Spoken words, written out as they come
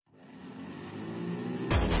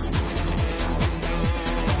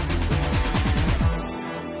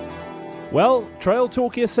Well, Trail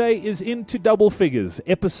Talk SA is into double figures,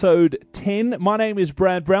 episode 10. My name is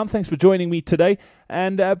Brad Brown. Thanks for joining me today.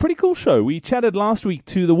 And a pretty cool show. We chatted last week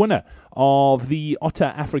to the winner of the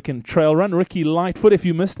Otter African Trail Run, Ricky Lightfoot. If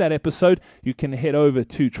you missed that episode, you can head over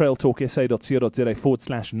to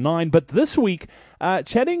trailtalksa.co.za/9. But this week,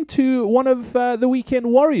 chatting to one of the weekend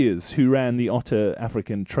warriors who ran the Otter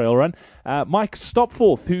African Trail Run, Mike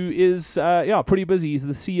Stopforth, who is pretty busy. He's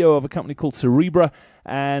the CEO of a company called Cerebra,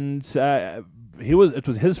 and it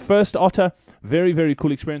was his first Otter. Very, very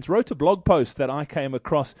cool experience. Wrote a blog post that I came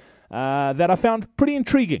across that I found pretty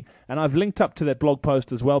intriguing, and I've linked up to that blog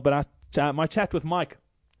post as well. But my chat with Mike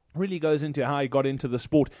really goes into how he got into the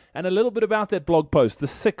sport and a little bit about that blog post, the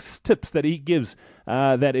 6 tips that he gives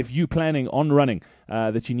that if you're planning on running,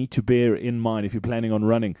 that you need to bear in mind if you're planning on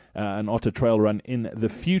running an Otter Trail Run in the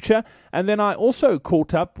future. And then I also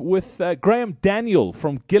caught up with Graham Daniel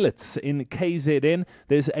from Gillets in KZN.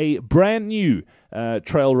 There's a brand new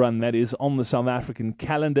trail run that is on the South African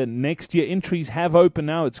calendar next year. Entries have opened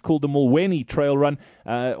now. It's called the Molweni Trail Run.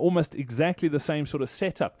 Almost exactly the same sort of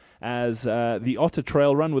setup as the Otter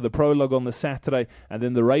Trail Run, with a prologue on the Saturday and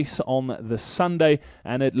then the race on the Sunday.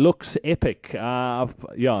 And it looks epic.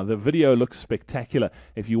 The video looks spectacular.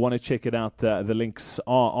 If you want to check it out, the links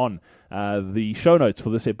are on the show notes for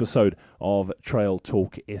this episode of Trail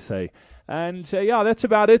Talk SA. And that's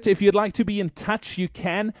about it. If you'd like to be in touch, you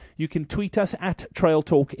can. You can tweet us at Trail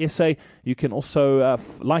Talk SA. You can also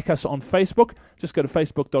like us on Facebook. Just go to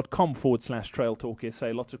facebook.com/Trail Talk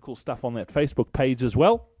SA. Lots of cool stuff on that Facebook page as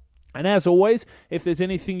well. And as always, if there's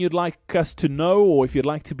anything you'd like us to know, or if you'd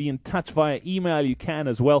like to be in touch via email, you can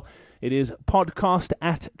as well. It is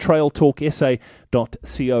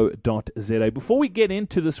podcast@trailtalksa.co.za. Before we get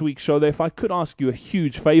into this week's show, though, if I could ask you a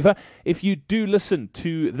huge favor, if you do listen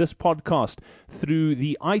to this podcast through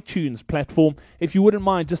the iTunes platform, if you wouldn't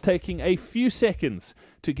mind just taking a few seconds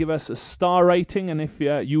to give us a star rating, and if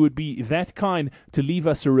you would be that kind to leave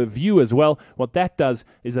us a review as well. What that does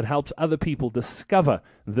is it helps other people discover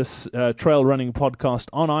this trail running podcast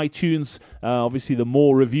on iTunes. Obviously, the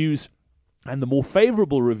more reviews and the more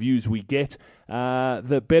favorable reviews we get,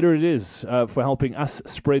 the better it is for helping us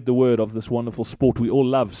spread the word of this wonderful sport we all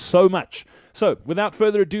love so much. So, without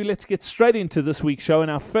further ado, let's get straight into this week's show, and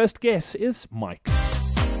our first guest is Mike.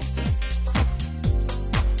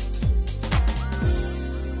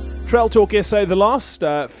 Trail Talk SA, the last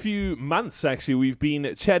few months, actually, we've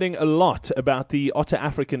been chatting a lot about the Otter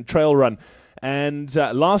African Trail Run. And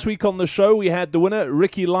last week on the show, we had the winner,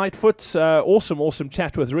 Ricky Lightfoot. Awesome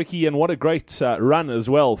chat with Ricky, and what a great run as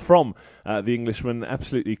well from the Englishman.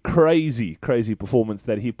 Absolutely crazy performance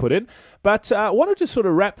that he put in. But I wanted to sort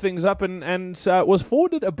of wrap things up and was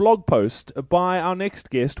forwarded a blog post by our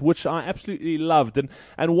next guest, which I absolutely loved.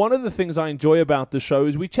 And one of the things I enjoy about the show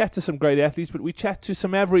is we chat to some great athletes, but we chat to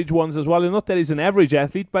some average ones as well. And not that he's an average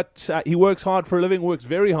athlete, but he works hard for a living, works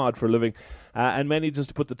very hard for a living. And manages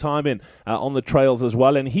to put the time in on the trails as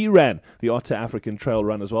well. And he ran the Otter African Trail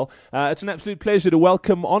Run as well. It's an absolute pleasure to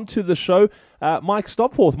welcome onto the show Mike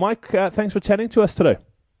Stopforth. Mike, thanks for chatting to us today.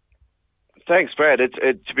 Thanks, Brad.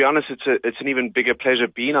 To be honest, it's an even bigger pleasure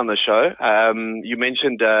being on the show. You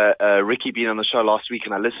mentioned Ricky being on the show last week,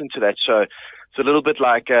 and I listened to that show. It's a little bit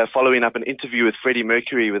like following up an interview with Freddie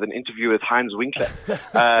Mercury with an interview with Heinz Winkler.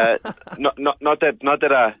 Not that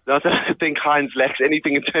I think Heinz lacks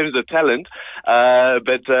anything in terms of talent,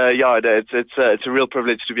 but it's a real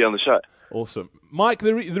privilege to be on the show. Awesome, Mike.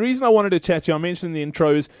 The reason I wanted to chat to you, I mentioned in the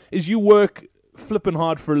intro, is you work flipping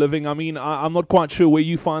hard for a living. I mean, I'm not quite sure where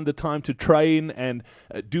you find the time to train and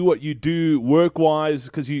do what you do work-wise,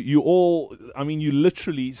 because you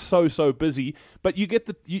literally so busy, but you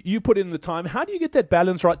put in the time. How do you get that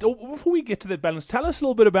balance right? Before we get to that balance, tell us a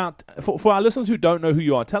little bit about, for our listeners who don't know who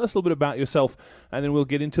you are, tell us a little bit about yourself, and then we'll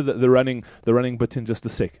get into the running bit in just a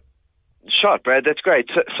sec. Sure, Brad, that's great.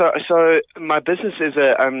 So my business is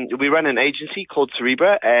we run an agency called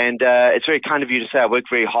Cerebra, and it's very kind of you to say I work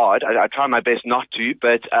very hard. I try my best not to,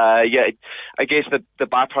 but I guess the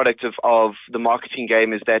byproduct of the marketing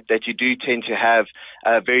game is that you do tend to have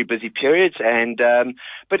very busy periods, and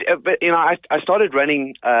but I started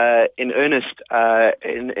running in earnest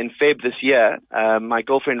in Feb this year. My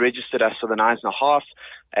girlfriend registered us for the 9.5.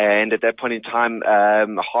 And at that point in time, a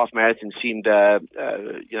half marathon seemed, an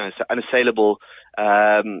unassailable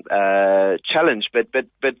challenge. But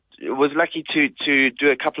was lucky to do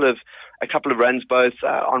a couple of runs, both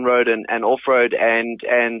on road and off road, and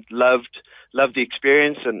loved the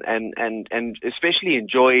experience, and especially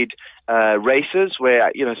enjoyed races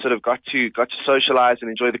where sort of got to socialize and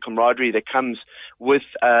enjoy the camaraderie that comes with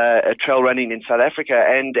trail running in South Africa,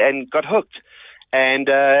 and got hooked. and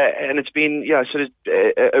it's been sort of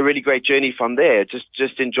a really great journey from there.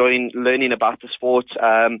 Just enjoying learning about the sport.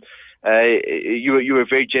 You were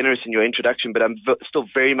very generous in your introduction, but I'm still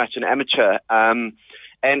very much an amateur.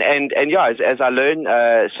 And yeah, as I learn,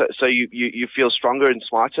 so you feel stronger and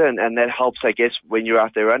smarter, and that helps, I guess, when you're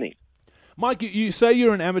out there running. Mike, you say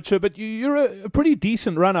you're an amateur, but you're a pretty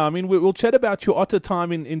decent runner. I mean, we'll chat about your Otter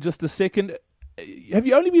time in just a second. Have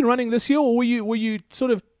you only been running this year, or were you sort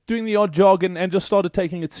of doing the odd jog and just started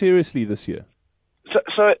taking it seriously this year?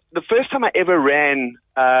 So the first time I ever ran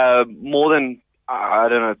more than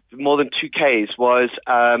 2Ks was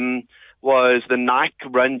the Nike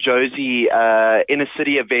Run Josie inner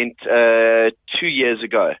city event 2 years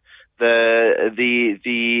ago. The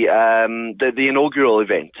inaugural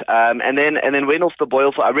event, and then went off the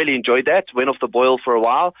boil I really enjoyed that. Went off the boil for a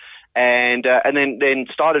while, and then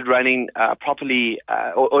started running properly,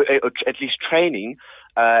 or at least training.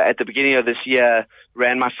 At the beginning of this year,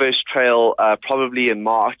 ran my first trail probably in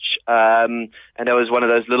March, and that was one of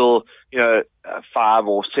those little 5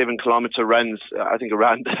 or 7 kilometer runs, I think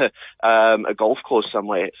around a golf course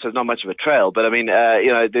somewhere. So it's not much of a trail, but I mean,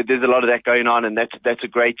 there's a lot of that going on, and that's a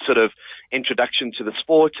great sort of introduction to the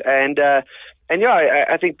sport. And yeah,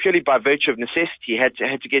 I think purely by virtue of necessity, had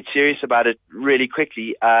to get serious about it really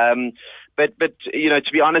quickly. But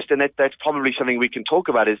to be honest, and that's probably something we can talk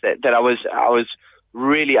about, is that I was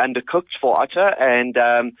really undercooked for Otter, and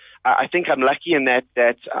I think I'm lucky in that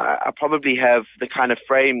I probably have the kind of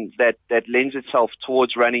frame that lends itself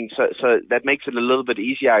towards running, so that makes it a little bit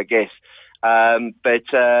easier, I guess. But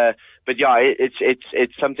yeah,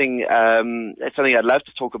 it's something I'd love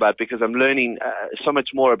to talk about, because I'm learning so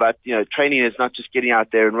much more about, training is not just getting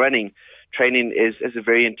out there and running. Training is a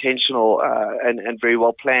very intentional and very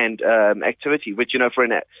well planned activity, which for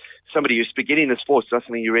somebody who's beginning the sport, is not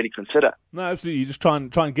something you really consider. No, absolutely. You just try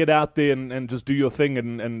and get out there and just do your thing,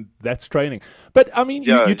 and that's training. But I mean,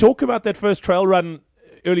 you talk about that first trail run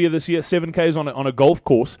earlier this year, 7Ks on a golf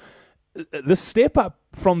course. The step up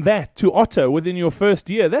from that to Otter within your first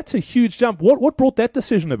year, that's a huge jump. What brought that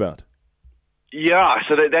decision about? Yeah,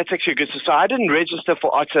 so that's actually good. So I didn't register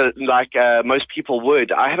for Otter like most people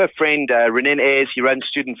would. I have a friend, Renan Ayres. He runs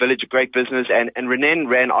Student Village, a great business, and Renan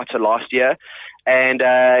ran Otter last year. And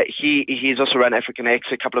he's also run African X,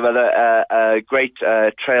 a couple of other great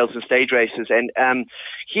trails and stage races. And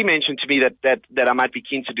he mentioned to me that I might be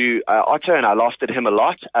keen to do Otter, and I laughed at him a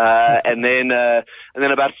lot. And then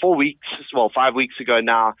about 5 weeks ago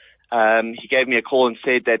now, he gave me a call and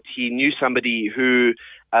said that he knew somebody who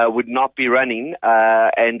would not be running,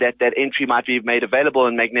 and that entry might be made available,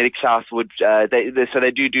 and Magnetic South would, so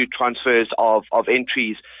they do transfers of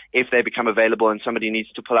entries if they become available and somebody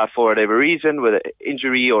needs to pull out for whatever reason, with an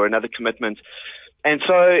injury or another commitment. And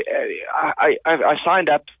so I signed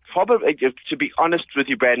up, probably, to be honest with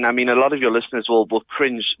you, Brad, and I mean, a lot of your listeners will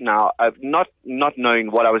cringe now, not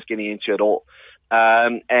knowing what I was getting into at all.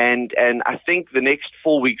 And I think the next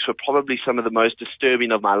 4 weeks were probably some of the most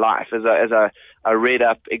disturbing of my life, as I read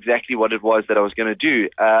up exactly what it was that I was going to do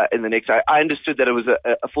in the next. I understood that it was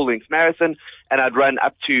a full-length marathon, and I'd run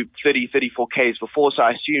up to 34 Ks before, so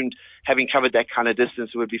I assumed having covered that kind of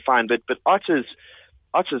distance it would be fine. But Otter's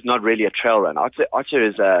not really a trail run. Otter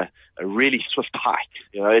is a really swift hike.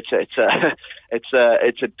 It's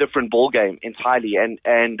a different ball game entirely, and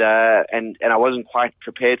I wasn't quite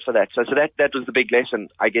prepared for that. So that was the big lesson,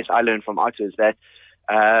 I guess, I learned from Otter, is that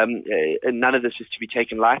none of this is to be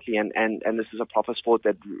taken lightly, and this is a proper sport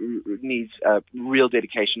that needs real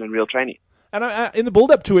dedication and real training. And in the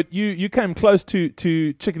build up to it, you came close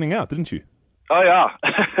to chickening out, didn't you? Oh, yeah.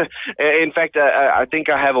 In fact, I think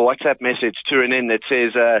I have a WhatsApp message to Renan that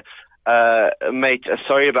says, mate,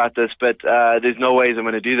 sorry about this, but there's no ways I'm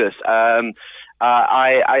going to do this. I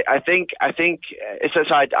think so.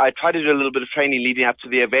 I tried to do a little bit of training leading up to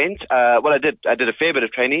the event. Well, I did a fair bit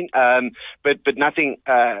of training, but nothing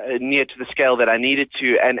near to the scale that I needed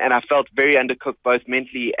to, and I felt very undercooked both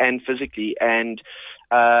mentally and physically, and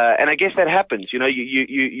I guess that happens.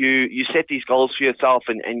 You set these goals for yourself,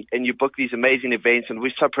 and you book these amazing events, and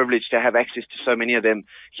we're so privileged to have access to so many of them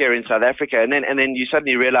here in South Africa. And then you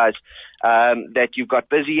suddenly realize that you've got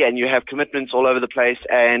busy and you have commitments all over the place.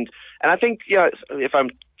 And I think, if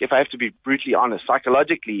I have to be brutally honest,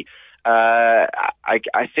 psychologically,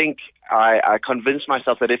 I think I convinced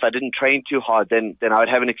myself that if I didn't train too hard, then I would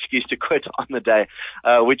have an excuse to quit on the day,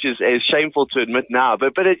 which is shameful to admit now.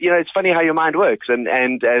 But it's funny how your mind works, and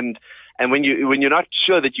when you're not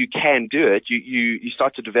sure that you can do it, you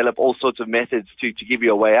start to develop all sorts of methods to give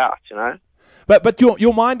you a way out. But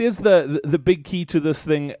your mind is the big key to this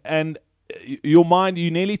thing, and your mind,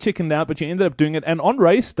 you nearly chickened out, but you ended up doing it. And on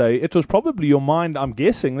race day, it was probably your mind, I'm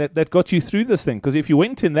guessing, that got you through this thing. Because if you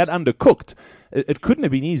went in that undercooked, it couldn't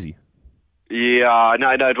have been easy. Yeah,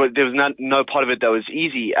 no, there was no part of it that was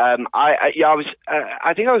easy. I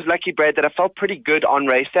think I was lucky, Brad, that I felt pretty good on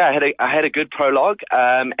race day. I had a good prologue,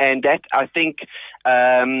 and that I think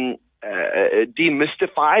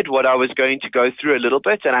demystified what I was going to go through a little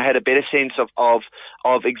bit, and I had a better sense of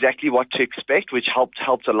exactly what to expect, which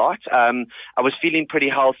helped a lot. I was feeling pretty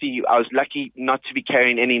healthy. I was lucky not to be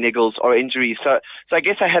carrying any niggles or injuries, so I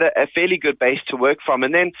guess I had a fairly good base to work from,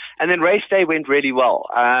 and then race day went really well.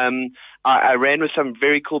 I ran with some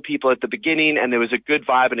very cool people at the beginning, and there was a good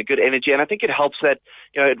vibe and a good energy. And I think it helps that,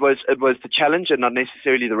 it was the challenge and not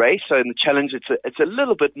necessarily the race. So in the challenge, it's a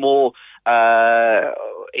little bit more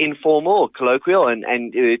informal or colloquial,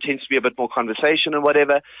 and it tends to be a bit more conversation and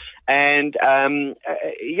whatever. And the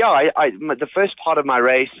first part of my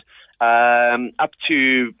race, up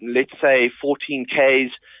to let's say 14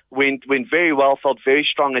 Ks, went very well. Felt very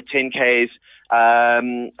strong at 10 Ks.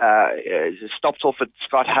 Stopped off at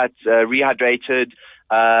Scott Hut, rehydrated,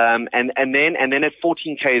 and then at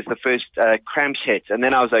 14 Ks the first cramps hit, and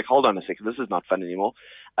then I was like, hold on a second, this is not fun anymore.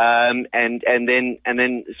 And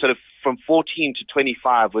then sort of from 14 to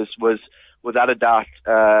 25 was without a doubt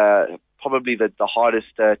probably the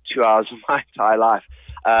hardest 2 hours of my entire life.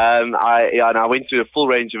 I went through a full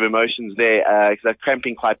range of emotions there because I was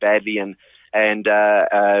cramping quite badly, and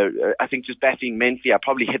I think just battling mentally, I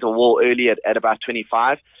probably hit a wall early at about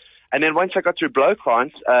 25. And then once I got through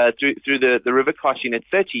Blowkrans, through the river crossing at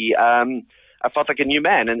 30, I felt like a new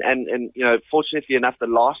man. And fortunately enough, the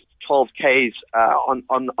last 12 Ks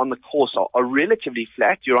on the course are relatively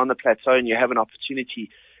flat. You're on the plateau and you have an opportunity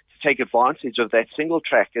to take advantage of that single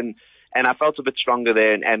track. And I felt a bit stronger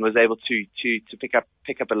there and was able to pick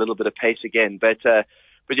up a little bit of pace again. But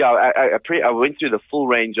yeah, I went through the full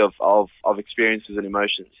range of experiences and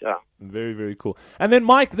emotions. Yeah, very, very cool. And then,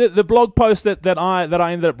 Mike, the blog post that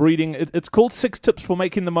I ended up reading, it's called 6 Tips for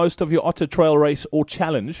Making the Most of Your Otter Trail Race or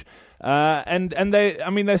Challenge. And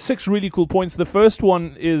there's 6 really cool points. The first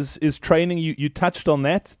one is training. You touched on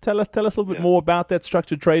that. Tell us a little bit more about that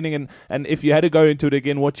structured training, and if you had to go into it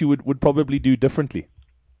again, what you would probably do differently.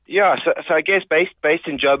 Yeah, so I guess based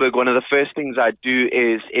in Joburg, one of the first things I do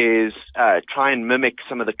is try and mimic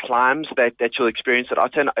some of the climbs that you'll experience at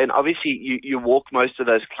Otter. And obviously you walk most of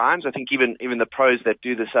those climbs. I think even the pros that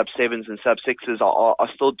do the sub 7s and sub 6s are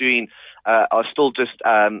still doing just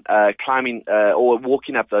climbing or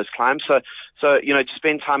walking up those climbs. So to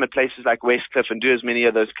spend time at places like Westcliff and do as many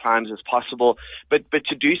of those climbs as possible, but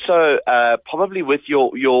to do so probably with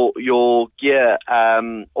your gear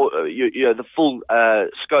or the full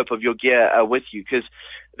scope of your gear with you, because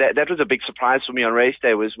that was a big surprise for me on race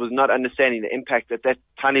day, was not understanding the impact that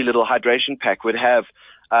tiny little hydration pack would have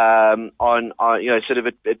on sort of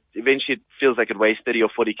it eventually it feels like it weighs 30 or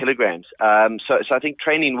 40 kilograms. So I think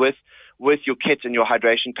training with your kit and your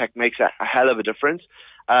hydration pack makes a hell of a difference.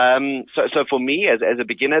 So for me as a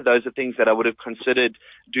beginner, those are things that I would have considered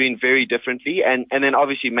doing very differently, and then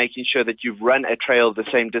obviously making sure that you've run a trail the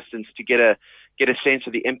same distance to get a sense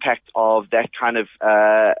of the impact of that kind of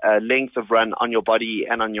length of run on your body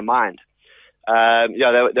and on your mind.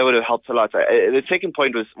 That would have helped a lot. The second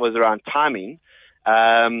point was around timing.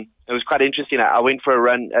 It was quite interesting. I went for a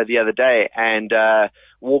run the other day and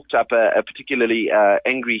walked up a particularly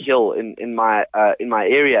angry hill in my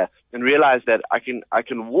area, and realized that I can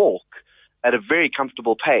walk at a very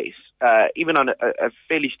comfortable pace, even on a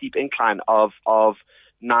fairly steep incline of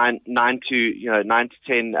 9 to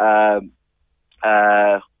 10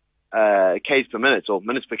 Ks per minute, or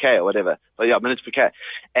minutes per K, or whatever. But yeah, minutes per K.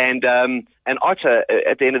 And Otter,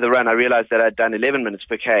 at the end of the run, I realized that I'd done 11 minutes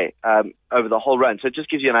per K over the whole run. So it just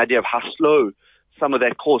gives you an idea of how slow some of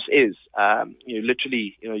that course is. You're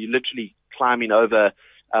literally climbing over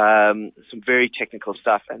some very technical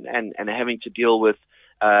stuff and having to deal with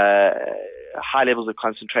high levels of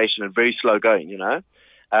concentration and very slow going,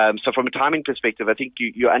 So from a timing perspective, I think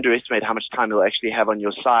you underestimate how much time you'll actually have on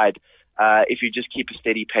your side if you just keep a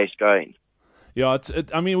steady pace going. Yeah,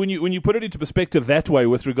 when you put it into perspective that way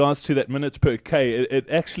with regards to that minutes per K, it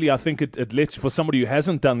actually, I think it lets, for somebody who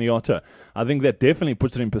hasn't done the Otter, I think that definitely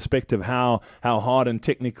puts it in perspective how hard and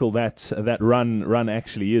technical that run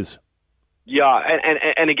actually is. Yeah,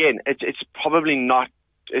 and again, it's probably not.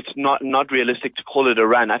 It's not realistic to call it a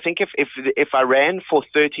run. I think if I ran for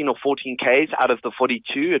 13 or 14 Ks out of the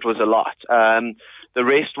 42, it was a lot. The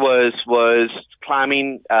rest was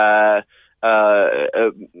climbing,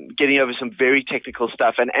 getting over some very technical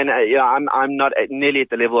stuff, and I'm not nearly at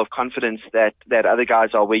the level of confidence that other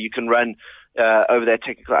guys are, where you can run over that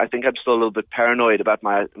technical. I think I'm still a little bit paranoid about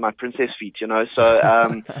my princess feet, you know. So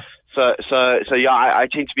so yeah, I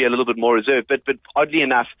tend to be a little bit more reserved. But oddly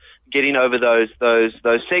enough, getting over those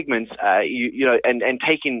segments, you know, and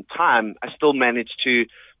taking time, I still managed to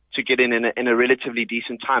get in a relatively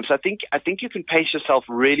decent time. So I think you can pace yourself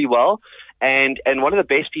really well. And one of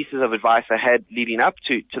the best pieces of advice I had leading up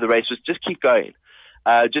to the race was just keep going.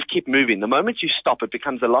 Just keep moving. The moment you stop, it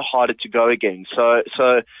becomes a lot harder to go again. So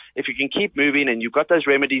if you can keep moving and you've got those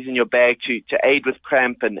remedies in your bag to aid with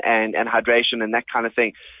cramp and hydration and that kind of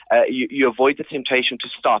thing, you avoid the temptation to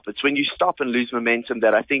stop. It's when you stop and lose momentum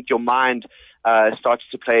that I think your mind starts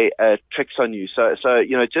to play tricks on you. So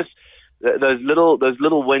you know, just those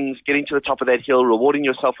little wins, getting to the top of that hill, rewarding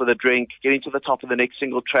yourself with a drink, getting to the top of the next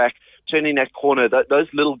single track, turning that corner, those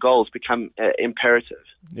little goals become imperative.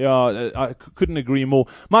 Yeah, I couldn't agree more.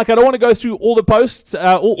 Mike, I don't want to go through all the posts,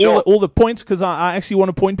 all the points, because I actually want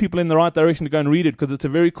to point people in the right direction to go and read it, because it's a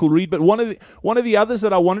very cool read. But one of the others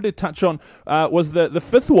that I wanted to touch on was the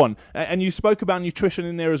fifth one, and you spoke about nutrition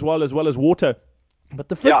in there as well as water. But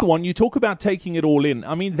the fifth one, you talk about taking it all in.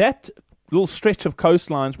 I mean, that little stretch of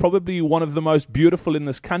coastline is probably one of the most beautiful in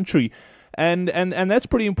this country. And that's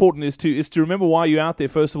pretty important, is to remember why you're out there,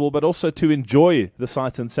 first of all, but also to enjoy the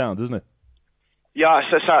sights and sounds, isn't it? Yeah,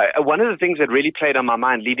 so one of the things that really played on my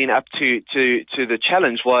mind leading up to the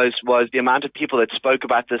challenge was the amount of people that spoke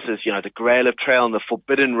about this as, you know, the Grail of Trail and the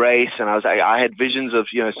forbidden race, and I had visions of,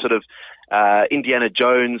 you know, sort of Indiana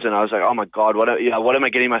Jones, and I was like, oh my God, what am I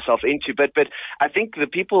getting myself into? But I think I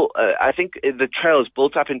think the trail is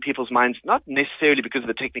built up in people's minds, not necessarily because of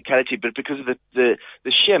the technicality, but because of the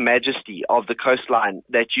sheer majesty of the coastline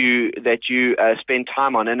that you spend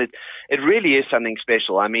time on, and it really is something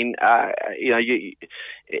special. I mean, you know,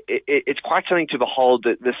 it's quite something to behold.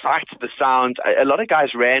 The sights, the sounds. A lot of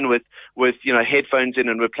guys ran with you know, headphones in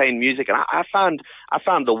and were playing music, and I found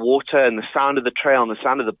the water and the sound of the trail and the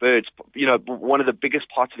sound of the birds, you know, one of the biggest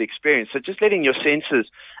parts of the experience. So just letting your senses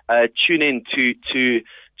tune in to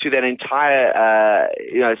that entire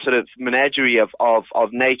you know, sort of menagerie of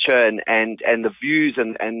nature and the views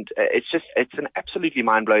and it's an absolutely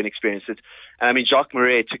mind-blowing experience. I mean, Jacques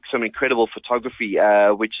Marais took some incredible photography,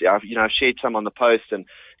 which you know, I've shared some on the post, and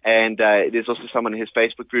there's also some in his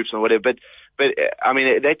Facebook groups and whatever. But I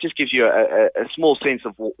mean, that just gives you a small sense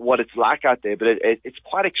of what it's like out there. But it's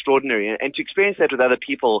quite extraordinary, and to experience that with other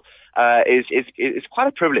people is quite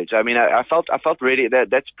a privilege. I mean, I felt really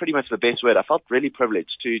that's pretty much the best word. I felt really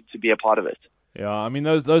privileged to be a part of it. Yeah, I mean,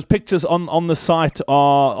 those pictures on the site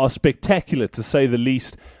are spectacular, to say the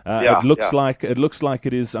least. It looks like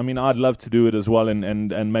it is. I mean, I'd love to do it as well,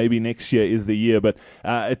 and maybe next year is the year. But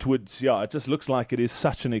it just looks like it is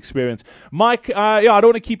such an experience. Mike, I don't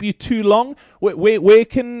want to keep you too long. Where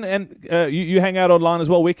can you hang out online as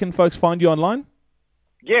well? Where can folks find you online?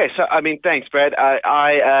 Yeah, so I mean, thanks, Brad.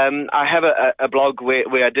 I have a blog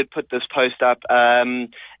where I did put this post up.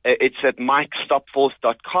 It's at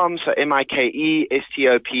MikeStopforth.com, so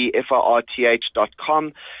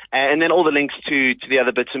MikeStopforth.com, and then all the links to the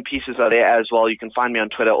other bits and pieces are there as well. You can find me on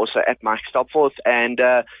Twitter also at Mike Stopforth, and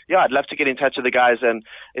I'd love to get in touch with the guys, and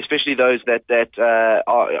especially those that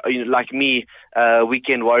are, you know, like me,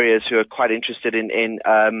 weekend warriors who are quite interested in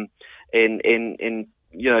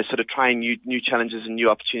you know, sort of trying new challenges and new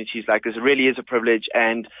opportunities like this. It really is a privilege,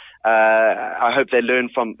 and I hope they learn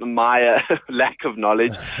from my lack of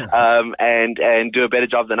knowledge and do a better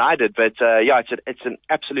job than I did. But it's an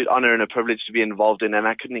absolute honor and a privilege to be involved in, and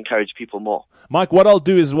I couldn't encourage people more. Mike, what I'll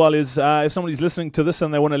do as well is if somebody's listening to this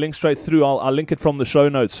and they want to link straight through, I'll link it from the show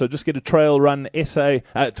notes. So just get a Trail Run essay.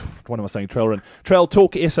 What am I saying? Trail Run.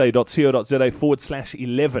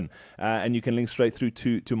 trailtalkessay.co.za/11, and you can link straight through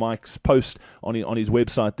to Mike's post on his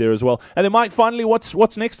website there as well. And then, Mike, finally, what's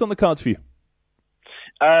next on the cards for you?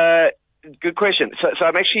 Good question. So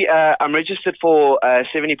I'm actually I'm registered for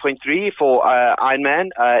 70.3 for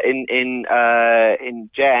Ironman in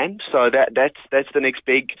Jan. So that's the next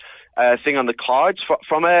big thing on the cards.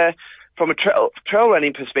 From a trail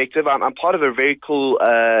running perspective, I'm part of a very cool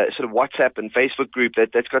sort of WhatsApp and Facebook group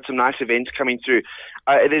that's got some nice events coming through.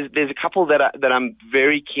 There's a couple that I'm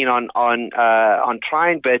very keen on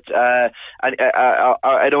trying, but I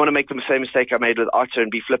don't want to make the same mistake I made with Otter and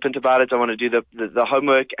be flippant about it. I want to do the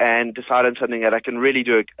homework and decide on something that I can really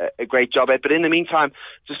do a great job at. But in the meantime,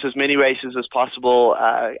 just as many races as possible,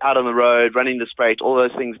 out on the road, running the straight, all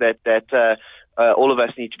those things that all of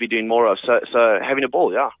us need to be doing more of. So having a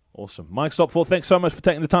ball, yeah. Awesome. Mike Stopforth, thanks so much for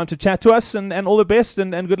taking the time to chat to us, and all the best,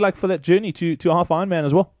 and good luck for that journey to half Ironman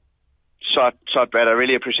as well. Shot, Brad. I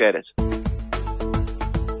really appreciate it.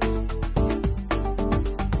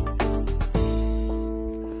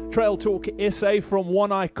 Trail Talk SA, from one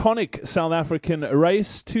iconic South African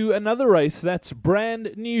race to another race that's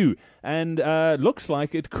brand new and looks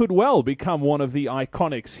like it could well become one of the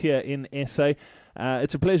iconics here in SA.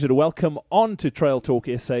 It's a pleasure to welcome on to Trail Talk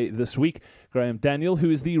SA this week Graham Daniel,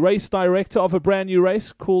 who is the race director of a brand new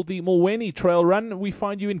race called the Molweni Trail Run. We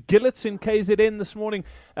find you in Gillets in KZN this morning.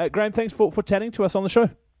 Graham, thanks for chatting to us on the show.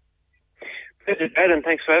 Pleasure, Adam.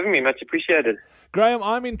 Thanks for having me. Much appreciated. Graham,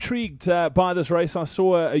 I'm intrigued by this race. I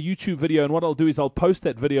saw a YouTube video, and what I'll do is I'll post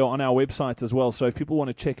that video on our website as well, so if people want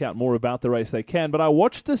to check out more about the race, they can. But I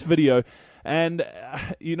watched this video, and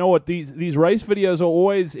you know what, these race videos are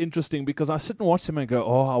always interesting because I sit and watch them and go,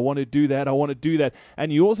 oh, I want to do that, I want to do that.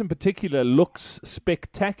 And yours in particular looks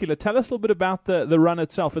spectacular. Tell us a little bit about the run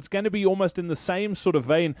itself. It's going to be almost in the same sort of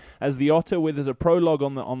vein as the Otter, where there's a prologue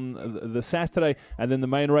on the Saturday and then the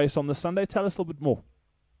main race on the Sunday. Tell us a little bit more.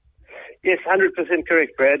 Yes, 100%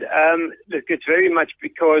 correct, Brad. Look, it's very much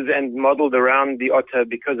because and modeled around the Otter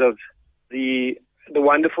because of the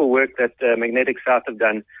wonderful work that Magnetic South have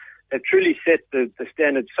done. They've truly set the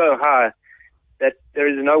standard so high that there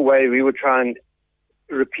is no way we would try and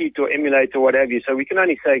repeat or emulate or what have you. So we can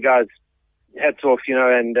only say, guys, hats off,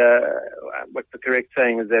 and what the correct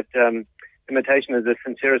saying is that imitation is the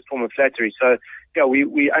sincerest form of flattery. So, yeah,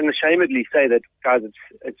 we unashamedly say that, guys,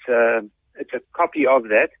 it's a copy of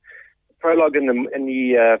that. Prologue in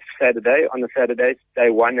the Saturday, on the Saturday,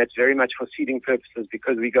 day one. That's very much for seeding purposes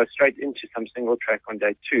because we go straight into some single track on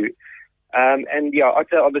day two. And yeah,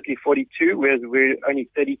 Otter obviously 42, whereas we're only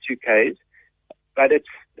 32 Ks. But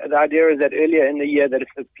the idea is that earlier in the year that if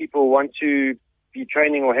the people want to be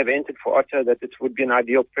training or have entered for Otter, that it would be an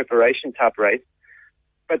ideal preparation type race.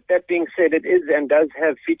 But that being said, it is and does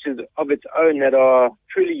have features of its own that are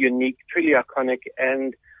truly unique, truly iconic,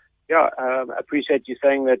 and yeah, I appreciate you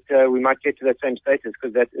saying that we might get to that same status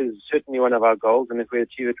because that is certainly one of our goals, and if we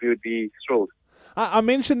achieve it, we would be thrilled. I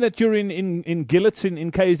mentioned that you're in Gillets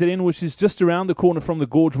in KZN, which is just around the corner from the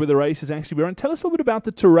gorge where the race is actually run. Tell us a little bit about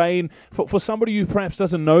the terrain for somebody who perhaps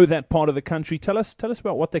doesn't know that part of the country. Tell us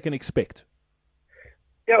about what they can expect.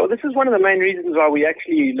 Yeah, well, this is one of the main reasons why we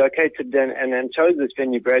actually located and chose this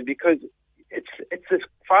venue, Brad, because it's this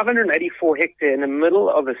 584 hectare in the middle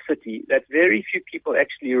of a city that very few people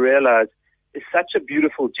actually realize is such a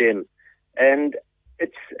beautiful gem. And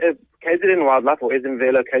it's a KZN Wildlife, or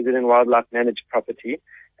Ezemvelo KZN Wildlife managed property,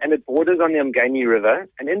 and it borders on the Molweni River.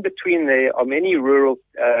 And in between there are many rural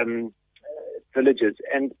villages.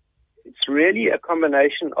 And it's really a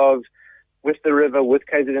combination of, with the river, with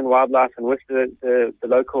KZN Wildlife, and with the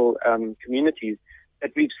local communities,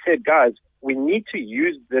 that we've said, guys, we need to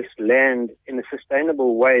use this land in a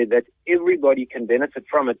sustainable way that everybody can benefit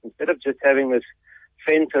from it, instead of just having this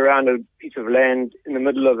fence around a piece of land in the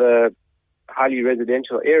middle of a highly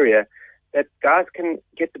residential area, that guys can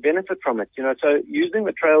get the benefit from it. So using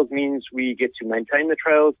the trails means we get to maintain the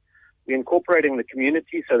trails. We're incorporating the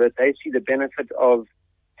community so that they see the benefit of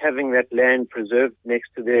having that land preserved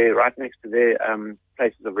right next to their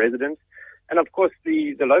places of residence. And of course,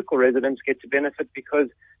 the local residents get to benefit because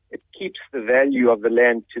it keeps the value of the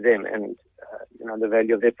land to them and, the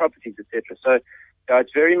value of their properties, etc. So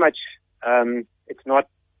it's very much, it's not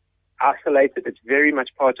isolated. It's very much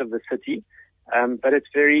part of the city, but it's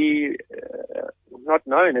very not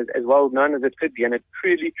known, as well known as it could be. And it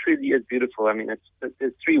truly, truly is beautiful. I mean,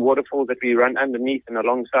 there's 3 waterfalls that we run underneath and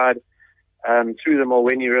alongside, through the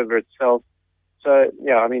Molweni River itself. So,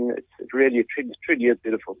 yeah, I mean, it truly is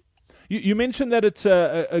beautiful. You mentioned that it's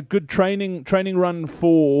a good training run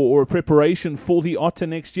or a preparation for the Otter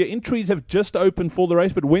next year. Entries have just opened for the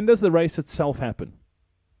race, but when does the race itself happen?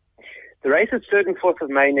 The race is 3rd and 4th of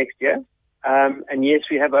May next year. And yes,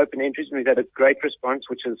 we have open entries, and we've had a great response,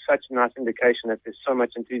 which is such a nice indication that there's so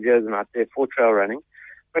much enthusiasm out there for trail running.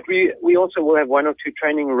 But we also will have 1 or 2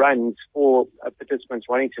 training runs for participants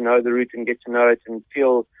wanting to know the route and get to know it and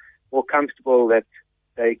feel more comfortable that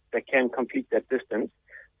they can complete that distance.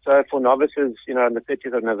 So for novices, on the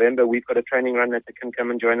 30th of November, we've got a training run that they can come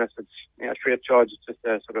and join us. It's free of charge. It's just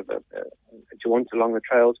a sort of a jaunt along the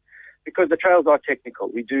trails, because the trails are technical.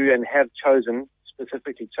 We do and have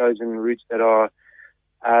specifically chosen routes that are,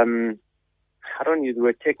 I don't use the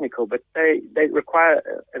word technical, but they require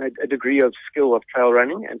a degree of skill of trail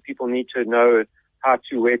running, and people need to know how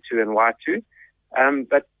to, where to, and why to.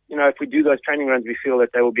 But if we do those training runs, we feel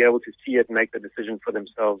that they will be able to see it and make the decision for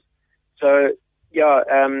themselves. So, yeah,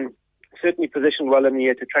 certainly positioned well in the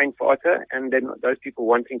year to train for Otter, and then those people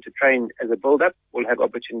wanting to train as a build-up will have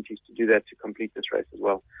opportunities to do that to complete this race as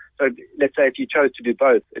well. So let's say if you chose to do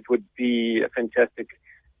both, it would be a fantastic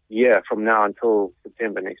year from now until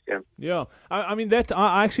September next year. Yeah, I mean that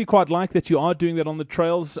I actually quite like that you are doing that on the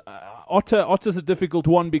trails. Otter's a difficult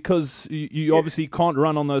one because you obviously can't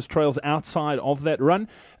run on those trails outside of that run.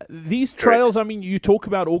 These trails, I mean, you talk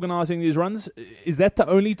about organising these runs. Is that the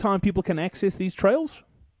only time people can access these trails?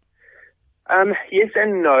 Yes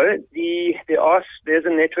and no. There's a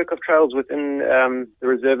network of trails within the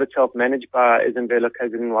reserve itself managed by Isambela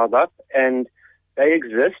KZN Wildlife, and they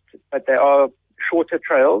exist, but they are shorter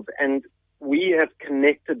trails, and we have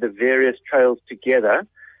connected the various trails together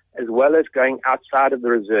as well as going outside of the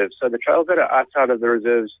reserve. So the trails that are outside of the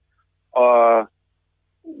reserves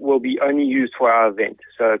will be only used for our event.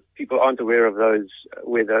 So people aren't aware of those,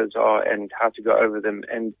 where those are and how to go over them,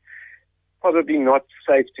 and probably not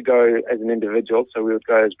safe to go as an individual. So we would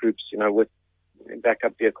go as groups, with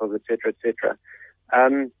backup vehicles, etc., etc.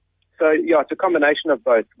 So yeah, it's a combination of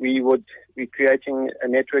both. We're creating a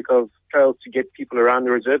network of trails to get people around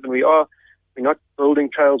the reserve, and we're not building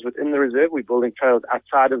trails within the reserve. We're building trails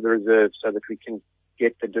outside of the reserve so that we can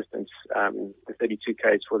get the distance, the 32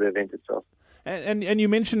 Ks for the event itself. And you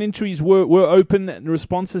mentioned entries were open, and the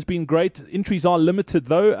response has been great. Entries are limited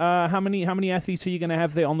though. How many athletes are you going to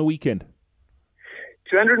have there on the weekend?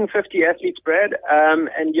 250 athletes, Brad,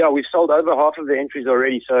 and yeah, we've sold over half of the entries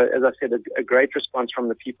already. So, as I said, a great response from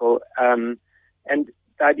the people. And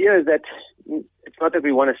the idea is that it's not that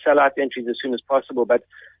we want to sell out the entries as soon as possible, but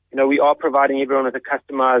we are providing everyone with a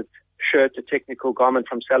customized shirt, a technical garment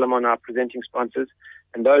from Salomon, our presenting sponsors,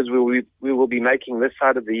 and those we will be making this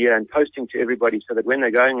side of the year and posting to everybody so that when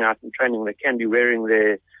they're going out and training, they can be wearing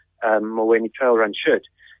their Molweni Trail Run shirt.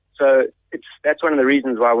 So that's one of the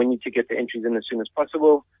reasons why we need to get the entries in as soon as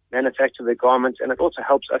possible, manufacture the garments, and it also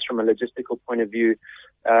helps us from a logistical point of view,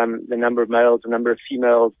 the number of males, the number of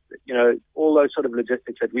females, all those sort of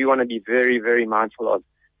logistics that we want to be very, very mindful of.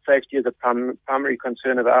 Safety is a primary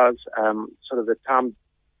concern of ours, sort of the time,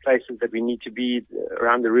 places that we need to be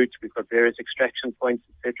around the route. We've got various extraction points,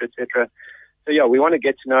 et cetera. So yeah, we want to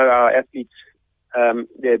get to know our athletes,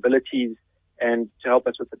 their abilities, and to help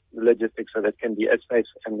us with the logistics so that can be as safe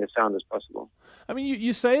and as sound as possible. I mean,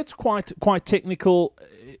 you say it's quite technical.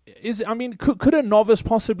 Could a novice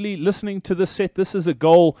possibly listening to this set this as a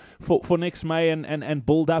goal for next May and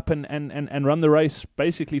build up and run the race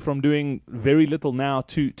basically from doing very little now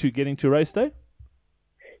to getting to race day?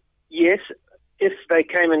 Yes, if they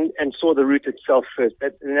came and saw the route itself first.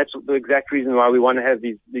 And that's the exact reason why we want to have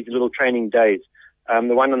these little training days.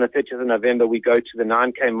 The one on the 30th of November, we go to the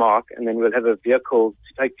 9K mark, and then we'll have a vehicle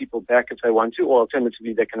to take people back if they want to, or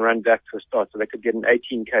alternatively, they can run back to a start, so they could get an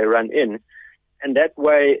 18K run in. And that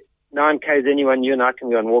way, 9Ks, anyone, you and I can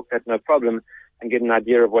go and walk that no problem and get an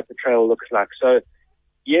idea of what the trail looks like. So,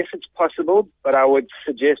 yes, it's possible, but I would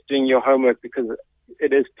suggest doing your homework because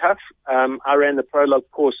it is tough. I ran the prologue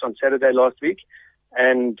course on Saturday last week,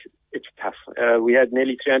 and it's tough. We had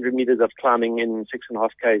nearly 300 meters of climbing in 6.5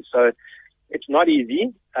 Ks, so it's not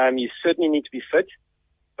easy. You certainly need to be fit,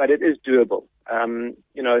 but it is doable.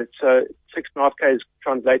 So 6.5 Ks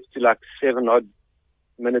translates to like 7 odd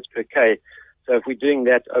minutes per K. So if we're doing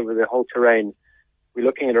that over the whole terrain, we're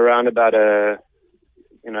looking at around about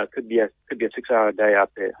could be a 6-hour day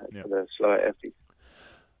out there for the slower athletes.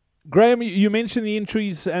 Graham, you mentioned the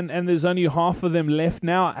entries and there's only half of them left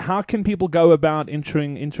now. How can people go about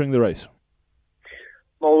entering the race?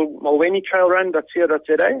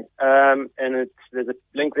 MolweniTrailRun.co.za, and there's a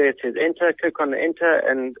link there. It says enter. Click on the enter,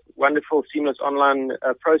 and wonderful, seamless online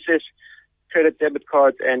process. Credit, debit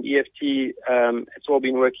cards, and EFT. It's all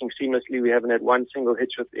been working seamlessly. We haven't had one single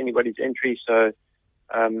hitch with anybody's entry. So,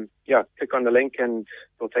 click on the link, and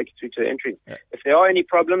we'll take you through to the entry. Yeah. If there are any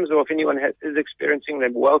problems, or if anyone is experiencing,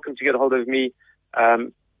 they're welcome to get a hold of me,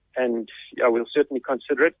 we'll certainly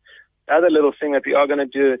consider it. The other little thing that we are going to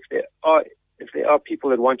do, if there are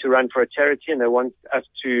people that want to run for a charity and they want us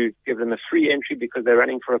to give them a free entry because they're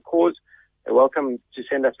running for a cause, they're welcome to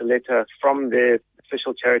send us a letter from their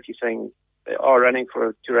official charity saying they are running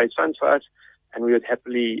to raise funds for us, and we would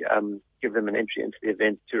happily give them an entry into the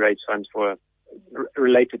event to raise funds for a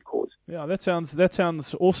related cause. Yeah, that sounds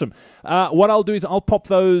awesome. What I'll do is I'll pop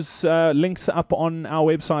those links up on our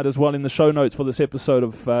website as well in the show notes for this episode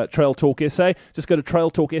of Trail Talk SA. Just go to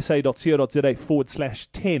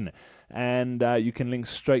trailtalksa.co.za/10. And you can link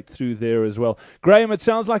straight through there as well. Graham, it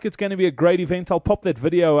sounds like it's going to be a great event. I'll pop that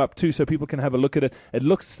video up too so people can have a look at it.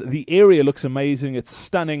 The area looks amazing. It's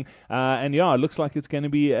stunning. It looks like it's going to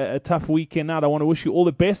be a tough weekend out. I want to wish you all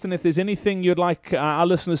the best. And if there's anything you'd like our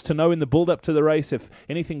listeners to know in the build-up to the race, if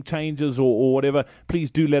anything changes or whatever,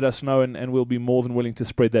 please do let us know and we'll be more than willing to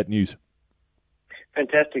spread that news.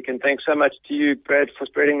 Fantastic, and thanks so much to you, Brad, for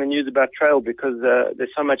spreading the news about trail, because there's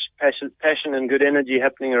so much passion and good energy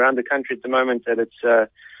happening around the country at the moment that it's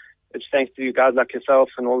thanks to you guys like yourself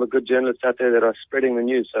and all the good journalists out there that are spreading the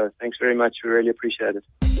news. So thanks very much. We really appreciate it.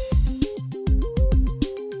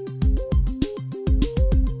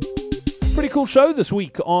 Pretty cool show this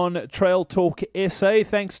week on Trail Talk SA.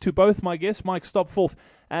 Thanks to both my guests, Mike Stopforth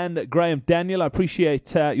and Graham Daniel. I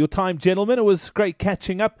appreciate your time, gentlemen. It was great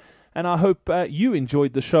catching up. And I hope you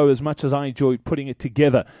enjoyed the show as much as I enjoyed putting it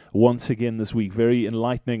together once again this week. Very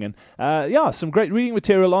enlightening. And some great reading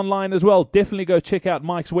material online as well. Definitely go check out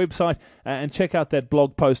Mike's website and check out that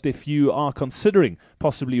blog post if you are considering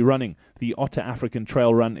possibly running the Otter African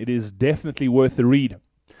Trail Run. It is definitely worth the read.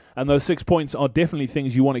 And those 6 points are definitely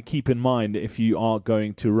things you want to keep in mind if you are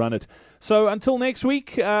going to run it. So until next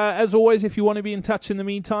week, as always, if you want to be in touch in the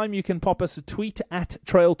meantime, you can pop us a tweet at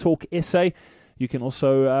Trail Talk SA. You can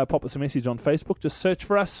also pop us a message on Facebook. Just search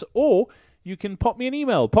for us. Or you can pop me an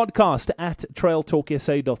email,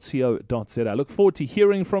 podcast@trailtalksa.co.za. I look forward to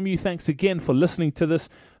hearing from you. Thanks again for listening to this.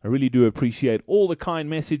 I really do appreciate all the kind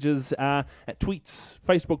messages, tweets,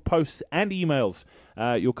 Facebook posts, and emails.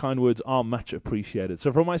 Your kind words are much appreciated.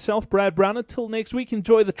 So from myself, Brad Brown, until next week,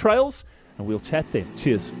 enjoy the trails, and we'll chat then.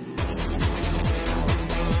 Cheers.